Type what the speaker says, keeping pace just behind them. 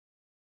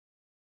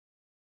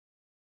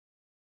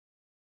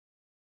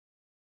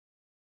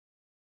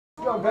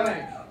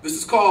This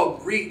is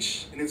called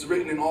Reach, and it's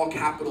written in all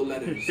capital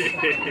letters.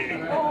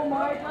 Oh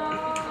my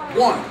God.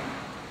 1.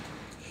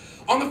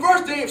 On the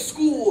first day of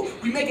school,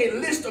 we make a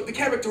list of the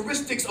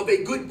characteristics of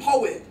a good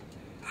poet.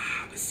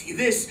 But see,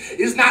 this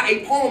is not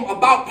a poem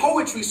about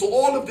poetry, so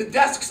all of the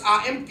desks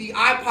are empty,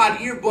 iPod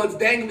earbuds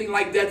dangling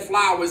like dead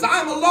flowers.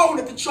 I'm alone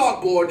at the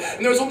chalkboard,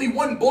 and there's only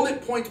one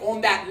bullet point on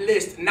that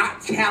list.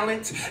 Not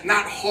talent,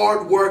 not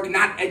hard work,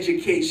 not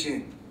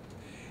education.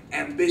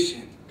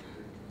 Ambition.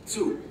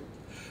 2.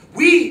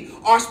 We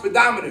are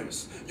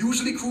speedometers,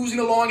 usually cruising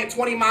along at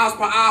 20 miles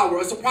per hour.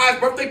 A surprise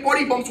birthday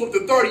party bumps you up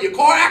to 30. A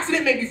car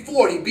accident maybe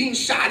 40, being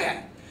shot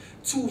at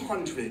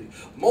 200.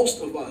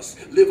 Most of us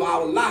live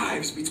our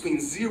lives between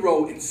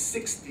 0 and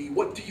 60.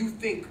 What do you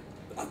think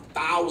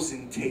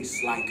 1,000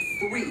 tastes like?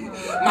 3.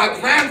 My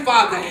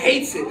grandfather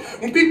hates it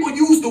when people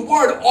use the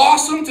word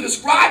awesome to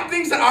describe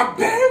things that are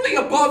barely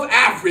above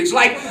average.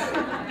 Like,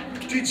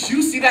 did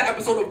you see that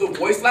episode of The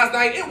Voice last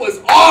night? It was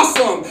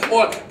awesome.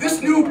 Or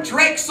this new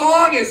Drake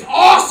song is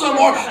awesome.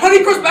 Or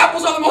Honeycrisp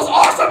apples are the most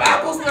awesome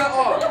apples there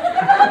are.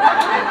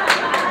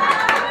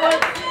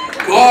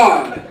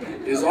 God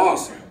is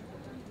awesome,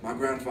 my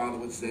grandfather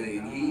would say,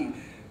 and he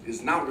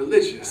is not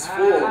religious.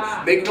 For,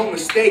 make no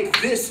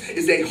mistake, this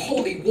is a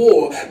holy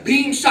war.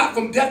 Beam shot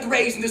from death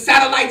rays into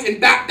satellites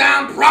and back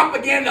down.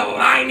 Propaganda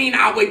lining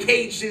our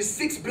cages.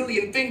 6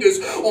 billion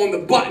fingers on the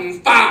button.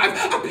 5.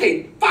 I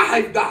paid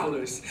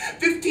 $5.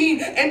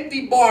 15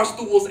 empty bar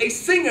stools. A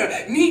singer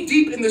knee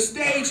deep in the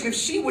stage. And if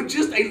she were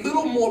just a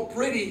little more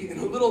pretty and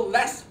a little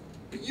less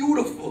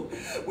beautiful,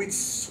 we'd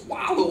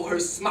swallow her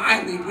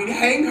smiling. We'd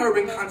hang her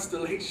in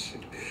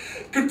constellation.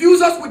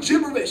 Confuse us with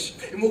gibberish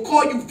and we'll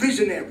call you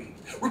visionary.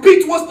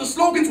 Repeat to us the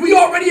slogans we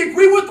already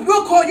agree with,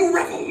 we'll call you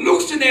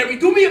revolutionary.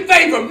 Do me a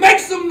favor, make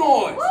some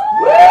noise.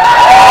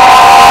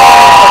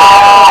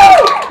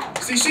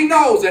 See, she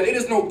knows that it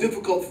is no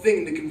difficult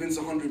thing to convince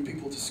 100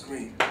 people to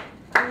scream.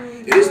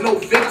 It is no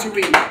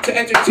victory to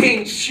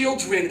entertain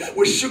children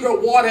with sugar,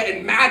 water,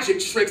 and magic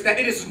tricks. That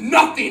it is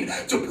nothing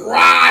to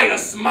pry a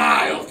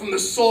smile from the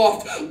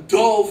soft,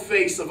 dull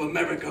face of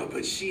America.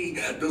 But she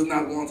does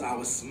not want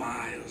our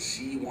smiles.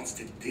 She wants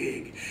to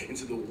dig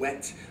into the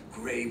wet,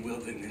 gray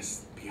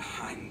wilderness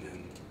behind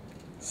them.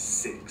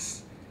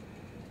 6.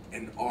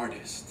 An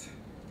artist.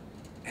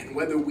 And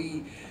whether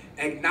we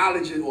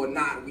acknowledge it or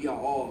not, we are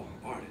all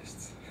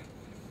artists.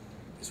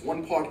 It's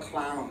one part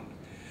clown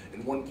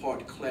and one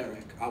part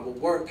cleric. Our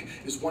work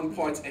is one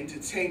part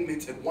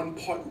entertainment and one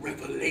part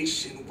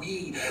revelation.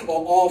 We are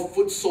all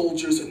foot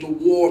soldiers in the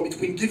war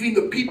between giving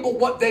the people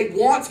what they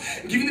want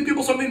and giving the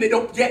people something they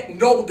don't yet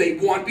know they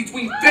want.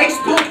 Between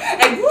Facebook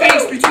and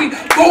face, between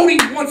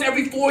voting once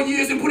every 4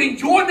 years and putting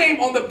your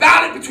name on the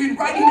ballot, between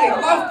writing a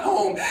love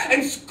poem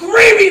and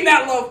screaming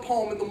that love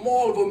poem in the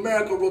Mall of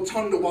America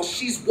Rotunda while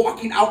she's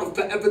walking out of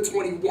Forever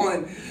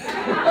 21.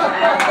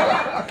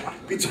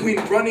 Between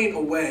running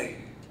away,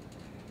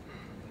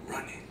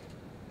 running.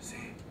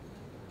 See,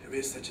 there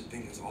is such a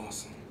thing as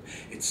awesome.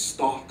 It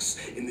stalks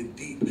in the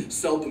deep,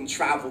 seldom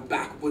traveled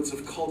backwoods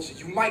of culture.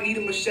 You might need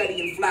a machete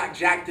and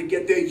flakjack to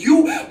get there.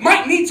 You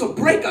might need to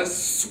break a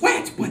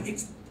sweat, but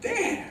it's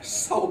there.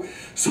 So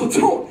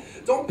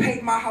don't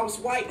paint my house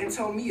white and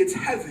tell me it's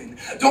heaven.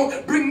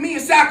 Don't bring me a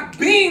sack of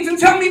beans and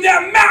tell me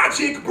they're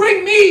magic.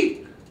 Bring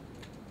me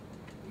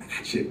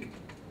magic.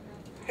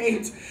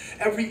 Paint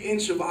every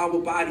inch of our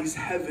body's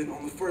heaven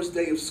on the first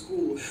day of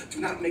school. Do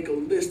not make a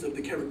list of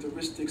the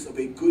characteristics of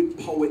a good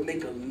poet.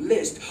 Make a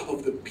list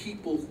of the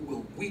people who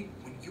will weep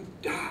when you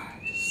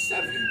die.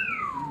 7.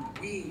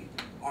 We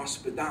are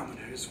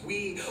speedometers.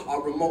 We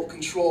are remote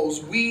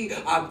controls. We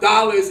are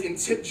dollars in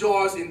tip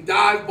jars in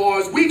dive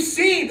bars. We've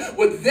seen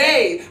what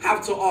they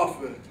have to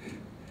offer.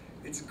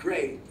 It's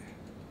great.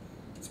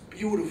 It's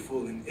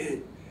beautiful, and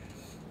it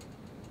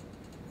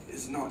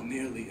is not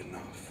nearly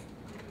enough.